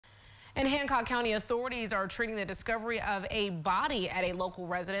And Hancock County authorities are treating the discovery of a body at a local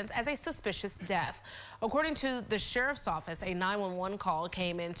residence as a suspicious death. According to the sheriff's office, a 911 call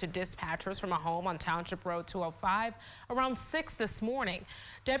came in to dispatchers from a home on Township Road 205 around 6 this morning.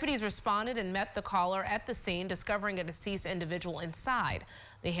 Deputies responded and met the caller at the scene, discovering a deceased individual inside.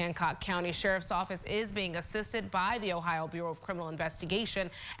 The Hancock County Sheriff's Office is being assisted by the Ohio Bureau of Criminal Investigation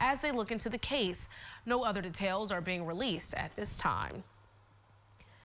as they look into the case. No other details are being released at this time.